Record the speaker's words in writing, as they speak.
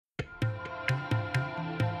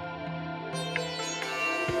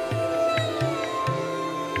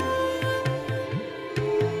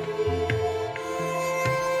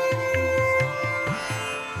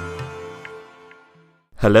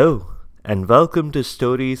Hello, and welcome to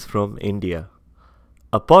Stories from India,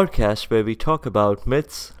 a podcast where we talk about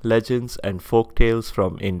myths, legends, and folk tales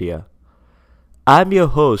from India. I'm your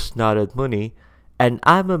host, Narad Muni, and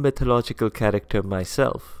I'm a mythological character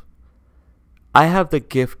myself. I have the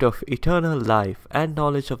gift of eternal life and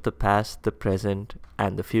knowledge of the past, the present,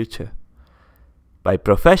 and the future. By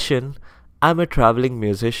profession, I'm a traveling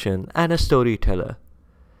musician and a storyteller.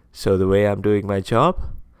 So the way I'm doing my job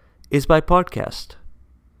is by podcast.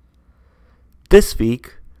 This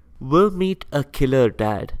week, we'll meet a killer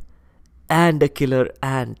dad and a killer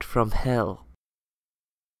aunt from hell.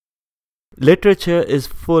 Literature is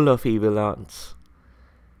full of evil aunts.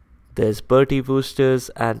 There's Bertie Wooster's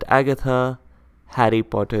Aunt Agatha, Harry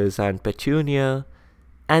Potter's Aunt Petunia,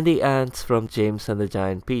 and the aunts from James and the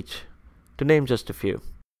Giant Peach, to name just a few.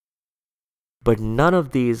 But none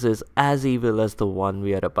of these is as evil as the one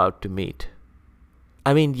we are about to meet.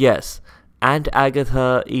 Yes, Aunt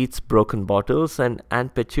Agatha eats broken bottles, and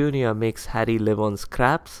Aunt Petunia makes Harry live on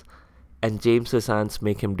scraps, and James's aunts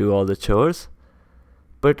make him do all the chores.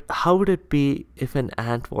 But how would it be if an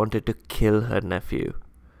aunt wanted to kill her nephew?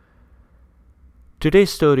 Today's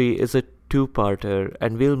story is a two-parter,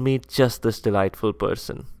 and we'll meet just this delightful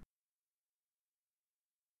person.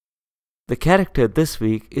 The character this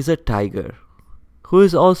week is a tiger, who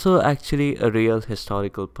is also actually a real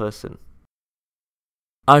historical person.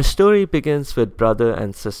 Our story begins with brother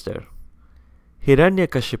and sister,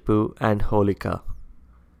 Hiranyakashipu and Holika.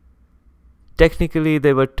 Technically,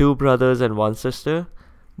 they were two brothers and one sister,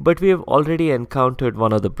 but we have already encountered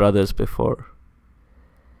one of the brothers before.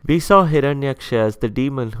 We saw Hiranyaksha as the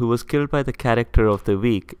demon who was killed by the character of the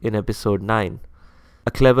week in episode 9,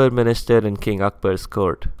 a clever minister in King Akbar's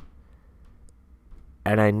court.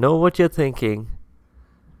 And I know what you're thinking.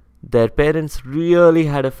 Their parents really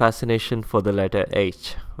had a fascination for the letter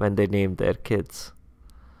H when they named their kids.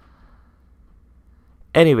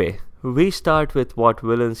 Anyway, we start with what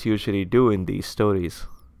villains usually do in these stories.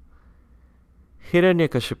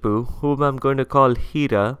 Hiranyakashipu, whom I'm going to call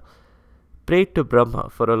Hira, prayed to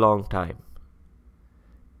Brahma for a long time.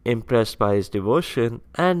 Impressed by his devotion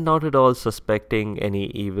and not at all suspecting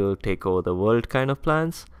any evil take over the world kind of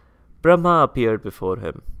plans, Brahma appeared before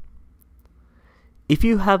him. If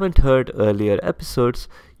you haven't heard earlier episodes,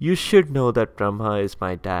 you should know that Brahma is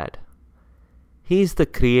my dad. He is the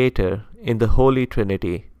creator in the Holy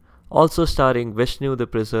Trinity, also starring Vishnu the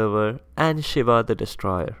Preserver and Shiva the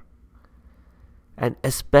Destroyer. And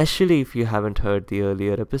especially if you haven't heard the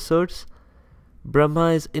earlier episodes,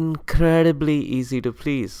 Brahma is incredibly easy to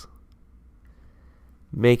please.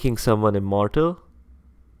 Making someone immortal,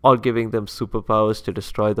 or giving them superpowers to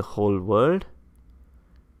destroy the whole world?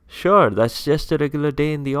 Sure, that's just a regular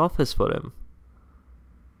day in the office for him.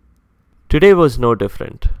 Today was no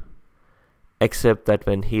different, except that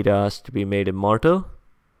when Hira asked to be made immortal,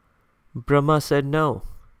 Brahma said no.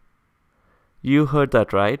 You heard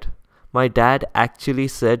that right. My dad actually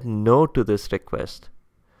said no to this request.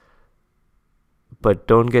 But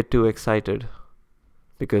don't get too excited,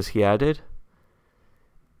 because he added,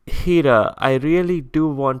 Hira, I really do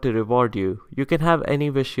want to reward you. You can have any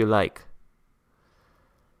wish you like.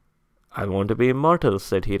 I want to be immortal,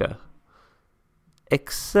 said Hira.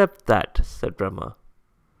 Except that, said Brahma.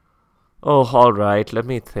 Oh, all right, let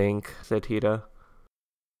me think, said Hira.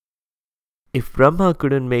 If Brahma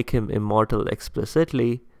couldn't make him immortal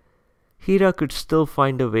explicitly, Hira could still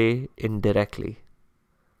find a way indirectly.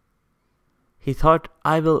 He thought,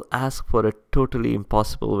 I will ask for a totally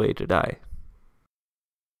impossible way to die.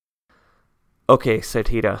 Okay, said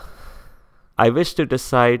Hira. I wish to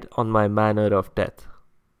decide on my manner of death.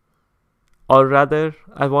 Or rather,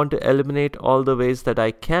 I want to eliminate all the ways that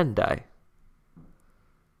I can die.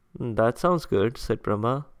 That sounds good, said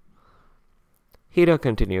Brahma. Hira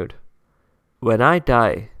continued. When I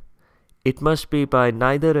die, it must be by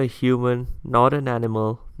neither a human, nor an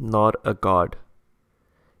animal, nor a god.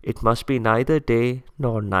 It must be neither day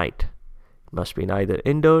nor night. It must be neither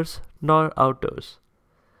indoors nor outdoors.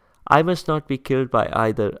 I must not be killed by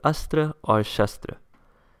either astra or shastra,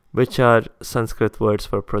 which are Sanskrit words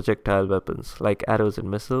for projectile weapons like arrows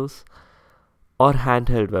and missiles, or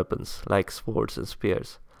handheld weapons like swords and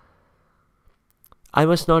spears. I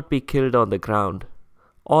must not be killed on the ground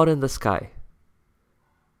or in the sky.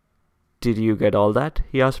 Did you get all that?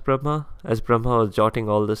 He asked Brahma, as Brahma was jotting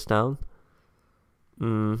all this down.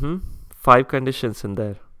 5 conditions in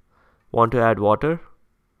there. Want to add water?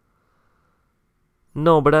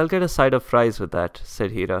 No, but I'll get a side of fries with that,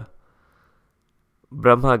 said Hira.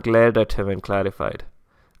 Brahma glared at him and clarified.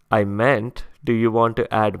 I meant, do you want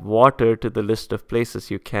to add water to the list of places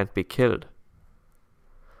you can't be killed?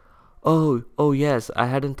 Oh yes, I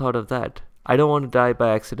hadn't thought of that. I don't want to die by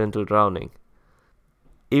accidental drowning.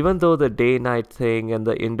 Even though the day-night thing and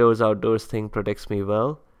the indoors-outdoors thing protects me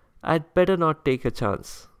well, I'd better not take a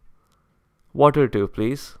chance. Water too,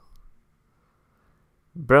 please.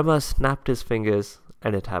 Brahma snapped his fingers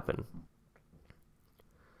and it happened.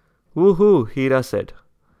 Woohoo, Hira said,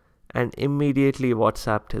 and immediately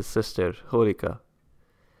WhatsApped his sister, Holika.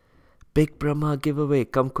 Big Brahma giveaway,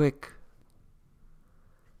 come quick.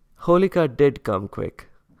 Holika did come quick,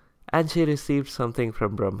 and she received something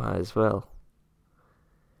from Brahma as well.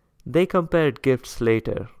 They compared gifts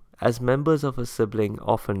later, as members of a sibling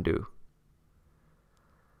often do.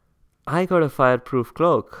 I got a fireproof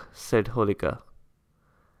cloak, said Holika.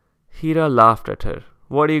 Hira laughed at her.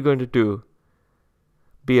 What are you going to do?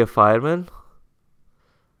 Be a fireman?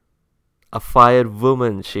 A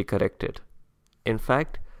firewoman, she corrected. In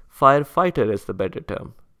fact, firefighter is the better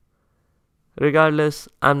term. Regardless,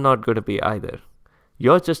 I'm not going to be either.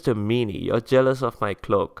 You're just a meanie. You're jealous of my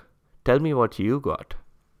cloak. Tell me what you got.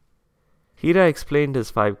 Hira explained his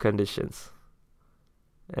 5 conditions,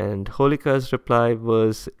 and Holika's reply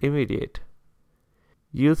was immediate.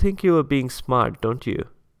 You think you are being smart, don't you?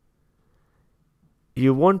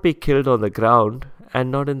 You won't be killed on the ground and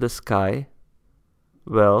not in the sky.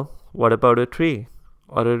 Well, what about a tree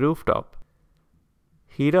or a rooftop?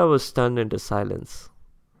 Hira was stunned into silence.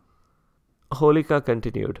 Holika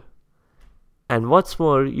continued. And what's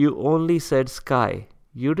more, you only said sky.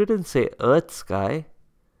 You didn't say earth sky.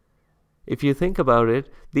 If you think about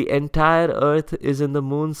it, the entire earth is in the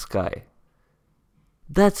moon's sky.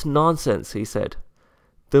 That's nonsense, he said.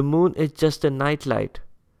 The moon is just a nightlight.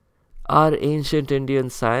 Our ancient Indian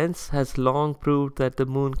science has long proved that the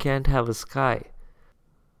moon can't have a sky.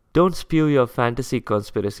 Don't spew your fantasy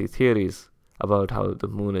conspiracy theories about how the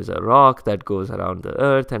moon is a rock that goes around the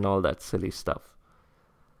earth and all that silly stuff.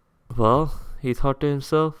 Well, he thought to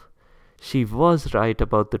himself, she was right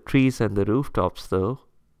about the trees and the rooftops though.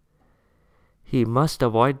 He must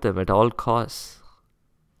avoid them at all costs.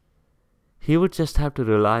 He would just have to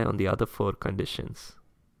rely on the other 4 conditions.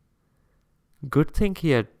 Good thing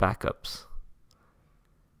he had backups.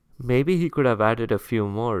 Maybe he could have added a few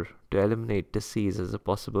more to eliminate disease as a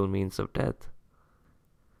possible means of death.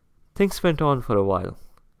 Things went on for a while.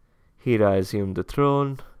 Hira assumed the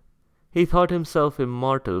throne. He thought himself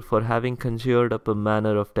immortal for having conjured up a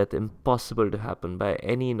manner of death impossible to happen by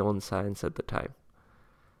any known science at the time.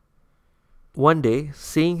 One day,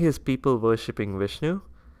 seeing his people worshipping Vishnu,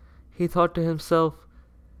 he thought to himself,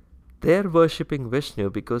 they're worshipping Vishnu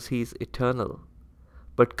because he's eternal.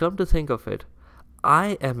 But come to think of it,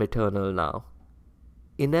 I am eternal now.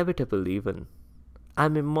 Inevitable even.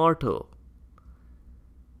 I'm immortal.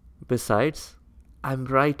 Besides, I'm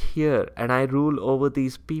right here and I rule over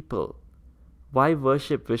these people. Why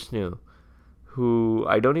worship Vishnu, who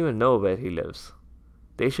I don't even know where he lives?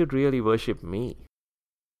 They should really worship me.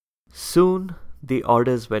 Soon the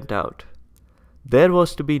orders went out. There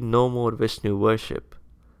was to be no more Vishnu worship.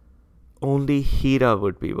 Only Hira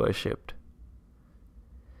would be worshipped.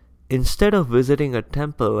 Instead of visiting a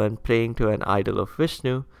temple and praying to an idol of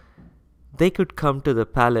Vishnu, they could come to the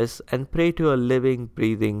palace and pray to a living,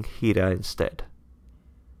 breathing Hira instead.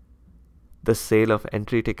 The sale of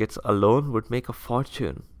entry tickets alone would make a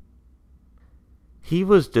fortune. He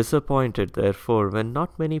was disappointed, therefore, when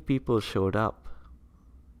not many people showed up.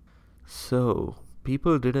 So,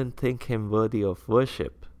 people didn't think him worthy of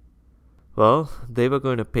worship. Well, they were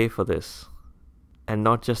going to pay for this, and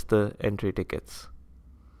not just the entry tickets.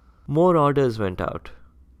 More orders went out.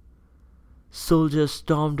 Soldiers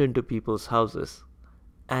stormed into people's houses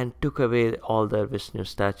and took away all their Vishnu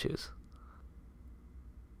statues.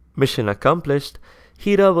 Mission accomplished,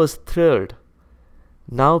 Hira was thrilled.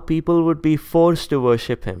 Now people would be forced to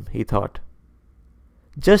worship him, he thought.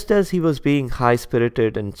 Just as he was being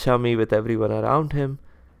high-spirited and chummy with everyone around him,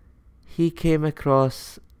 he came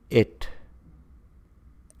across it.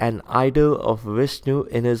 An idol of Vishnu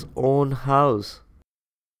in his own house.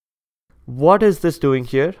 What is this doing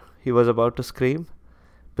here? He was about to scream.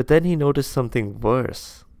 But then he noticed something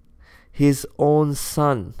worse. His own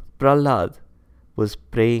son, Prahlad, was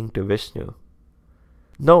praying to Vishnu.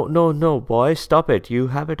 No, boy, stop it. You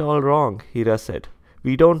have it all wrong, Hira said.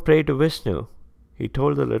 We don't pray to Vishnu, he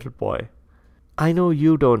told the little boy. I know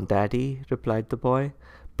you don't, Daddy, replied the boy,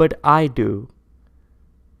 but I do.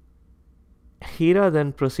 Hira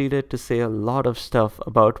then proceeded to say a lot of stuff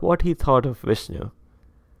about what he thought of Vishnu.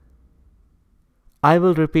 I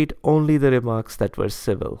will repeat only the remarks that were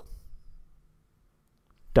civil.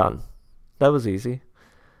 Done. That was easy.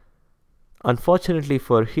 Unfortunately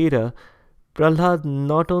for Hira, Prahlad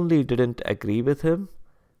not only didn't agree with him,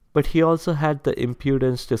 but he also had the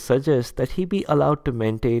impudence to suggest that he be allowed to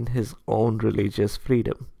maintain his own religious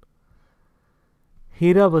freedom.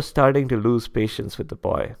 Hira was starting to lose patience with the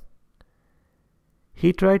boy.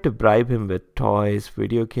 He tried to bribe him with toys,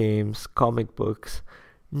 video games, comic books.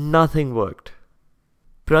 Nothing worked.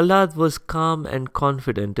 Prahlad was calm and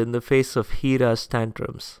confident in the face of Hira's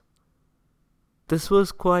tantrums. This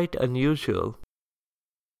was quite unusual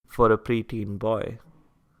for a preteen boy.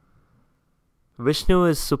 Vishnu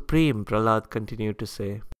is supreme, Prahlad continued to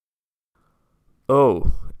say.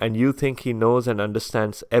 Oh, and you think he knows and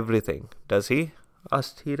understands everything, does he?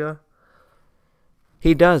 Asked Hira.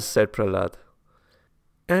 He does, said Prahlad.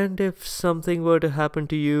 And if something were to happen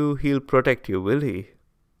to you, he'll protect you, will he?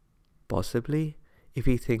 Possibly, if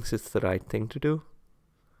he thinks it's the right thing to do.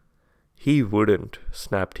 He wouldn't,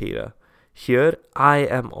 snapped Hira. Here I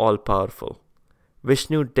am all-powerful.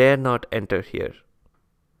 Vishnu dare not enter here.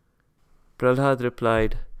 Prahlad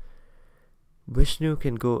replied, Vishnu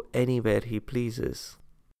can go anywhere he pleases.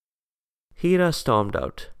 Hira stormed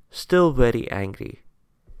out, still very angry.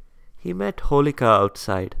 He met Holika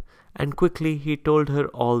outside, and quickly he told her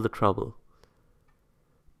all the trouble.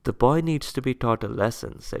 The boy needs to be taught a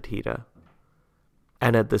lesson, said Hira.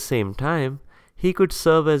 And at the same time, he could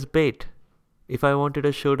serve as bait if I wanted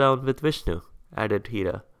a showdown with Vishnu, added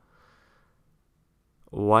Hira.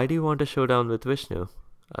 Why do you want a showdown with Vishnu?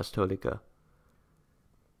 Asked Holika.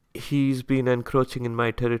 He's been encroaching in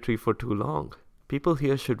my territory for too long. People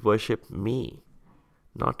here should worship me,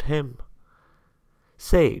 not him.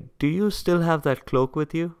 Say, do you still have that cloak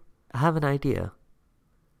with you? I have an idea.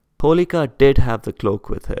 Holika did have the cloak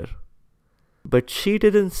with her, but she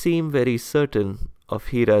didn't seem very certain of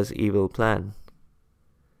Hira's evil plan.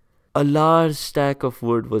 A large stack of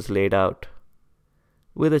wood was laid out,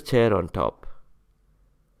 with a chair on top,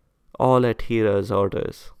 all at Hira's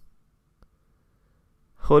orders.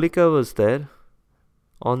 Holika was there,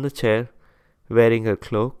 on the chair, wearing her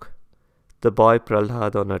cloak, the boy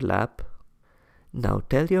Prahlad on her lap. Now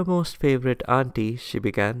tell your most favorite auntie, she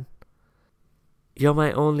began. You're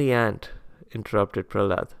my only aunt, interrupted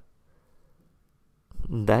Prahlad.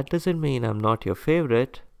 That doesn't mean I'm not your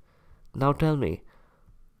favorite. Now tell me,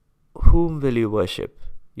 whom will you worship,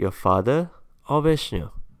 your father or Vishnu?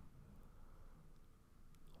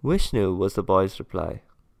 Vishnu, was the boy's reply.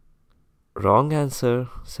 Wrong answer,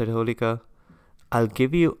 said Holika. I'll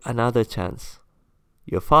give you another chance.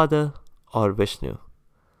 Your father or Vishnu.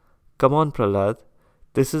 Come on, Prahlad.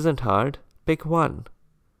 This isn't hard. Pick one.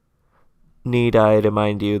 Need I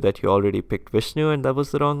remind you that you already picked Vishnu and that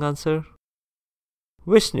was the wrong answer?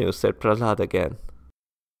 Vishnu, said Prahlad again.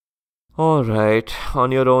 All right,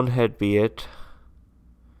 on your own head be it.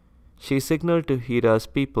 She signaled to Hira's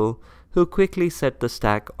people, who quickly set the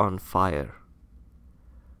stack on fire.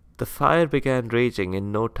 The fire began raging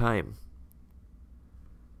in no time.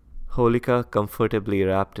 Holika, comfortably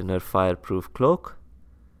wrapped in her fireproof cloak,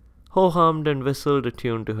 ho-hummed and whistled a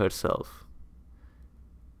tune to herself.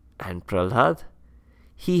 And Prahlad?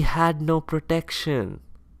 He had no protection.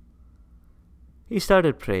 He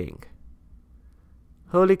started praying.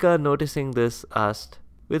 Holika, noticing this, asked,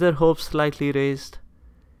 with her hopes slightly raised,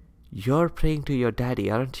 You're praying to your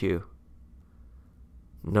daddy, aren't you?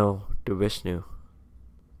 No, to Vishnu,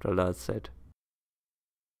 Prahlad said.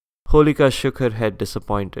 Holika shook her head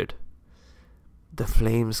disappointed. The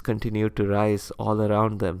flames continued to rise all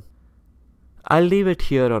around them. I'll leave it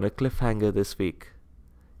here on a cliffhanger this week,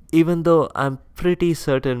 even though I'm pretty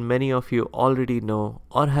certain many of you already know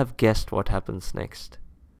or have guessed what happens next.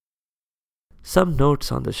 Some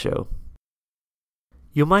notes on the show.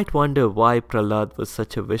 You might wonder why Prahlad was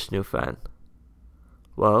such a Vishnu fan.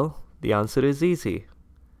 Well, the answer is easy.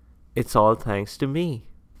 It's all thanks to me.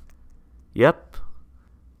 Yep,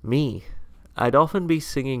 me. I'd often be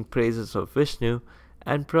singing praises of Vishnu,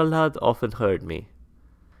 and Prahlad often heard me.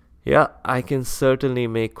 Yeah, I can certainly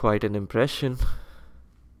make quite an impression.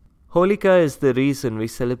 Holika is the reason we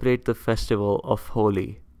celebrate the festival of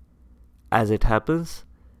Holi. As it happens,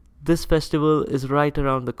 this festival is right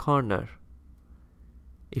around the corner.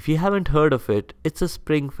 If you haven't heard of it, it's a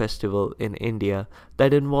spring festival in India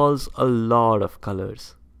that involves a lot of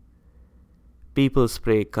colors. People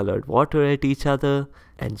spray colored water at each other,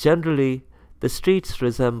 and generally, the streets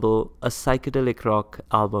resemble a psychedelic rock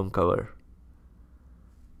album cover.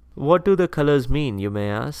 What do the colors mean, you may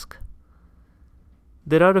ask?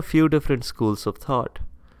 There are a few different schools of thought.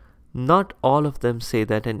 Not all of them say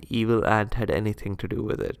that an evil ant had anything to do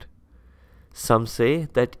with it. Some say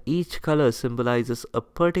that each color symbolizes a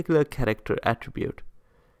particular character attribute.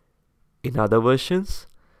 In other versions,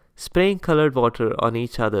 spraying colored water on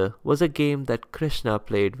each other was a game that Krishna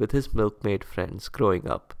played with his milkmaid friends growing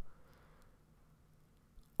up.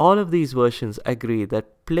 All of these versions agree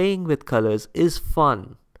that playing with colors is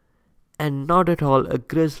fun and not at all a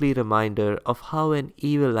grisly reminder of how an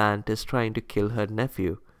evil aunt is trying to kill her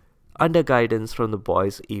nephew under guidance from the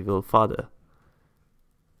boy's evil father.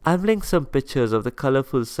 I've linked some pictures of the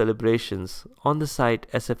colorful celebrations on the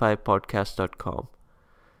site sfipodcast.com.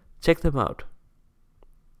 Check them out.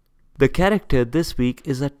 The character this week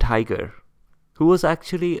is a tiger, who was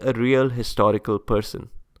actually a real historical person.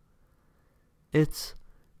 It's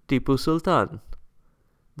Tipu Sultan,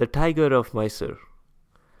 the tiger of Mysore.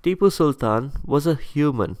 Tipu Sultan was a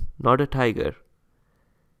human, not a tiger.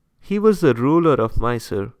 He was the ruler of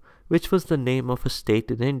Mysore, which was the name of a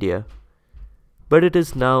state in India, but it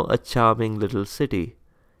is now a charming little city,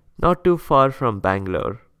 not too far from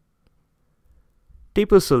Bangalore.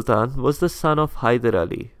 Tipu Sultan was the son of Hyder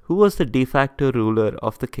Ali, who was the de facto ruler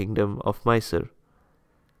of the kingdom of Mysore.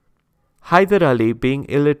 Hyder Ali, being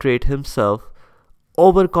illiterate himself,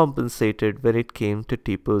 overcompensated when it came to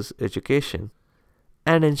Tipu's education,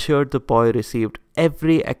 and ensured the boy received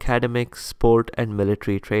every academic, sport and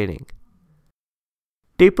military training.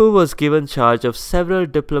 Tipu was given charge of several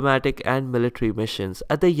diplomatic and military missions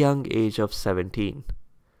at the young age of 17.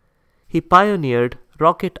 He pioneered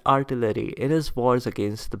rocket artillery in his wars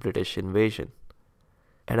against the British invasion.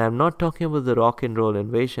 And I'm not talking about the rock and roll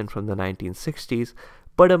invasion from the 1960s,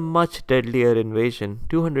 but a much deadlier invasion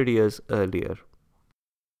 200 years earlier.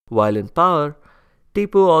 While in power,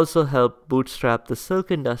 Tipu also helped bootstrap the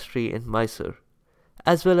silk industry in Mysore,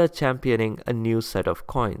 as well as championing a new set of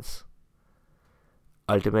coins.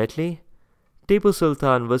 Ultimately, Tipu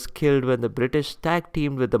Sultan was killed when the British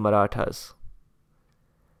tag-teamed with the Marathas.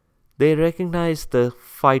 They recognized the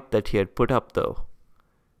fight that he had put up though.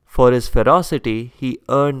 For his ferocity, he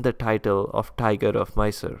earned the title of Tiger of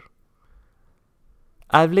Mysore.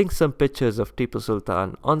 I've linked some pictures of Tipu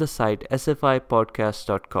Sultan on the site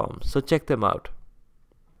sfipodcast.com, so check them out.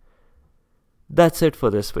 That's it for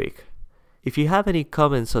this week. If you have any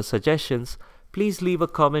comments or suggestions, please leave a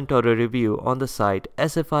comment or a review on the site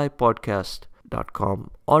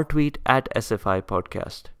sfipodcast.com or tweet at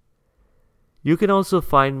sfipodcast. You can also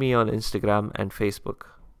find me on Instagram and Facebook.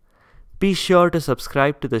 Be sure to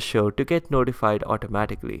subscribe to the show to get notified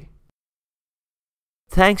automatically.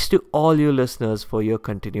 Thanks to all you listeners for your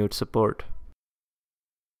continued support.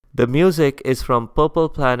 The music is from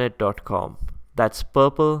purpleplanet.com. That's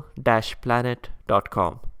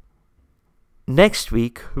purple-planet.com. Next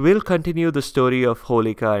week, we'll continue the story of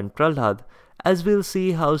Holika and Prahlad as we'll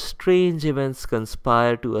see how strange events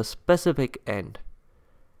conspire to a specific end.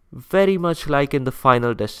 Very much like in the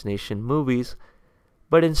Final Destination movies,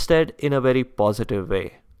 but instead in a very positive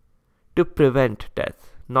way. To prevent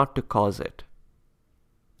death, not to cause it.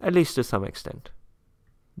 At least to some extent.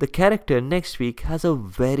 The character next week has a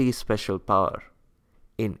very special power.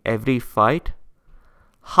 In every fight,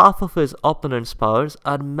 half of his opponent's powers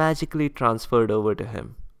are magically transferred over to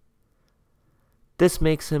him. This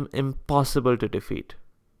makes him impossible to defeat.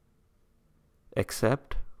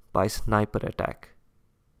 Except by sniper attack.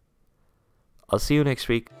 I'll see you next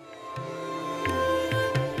week.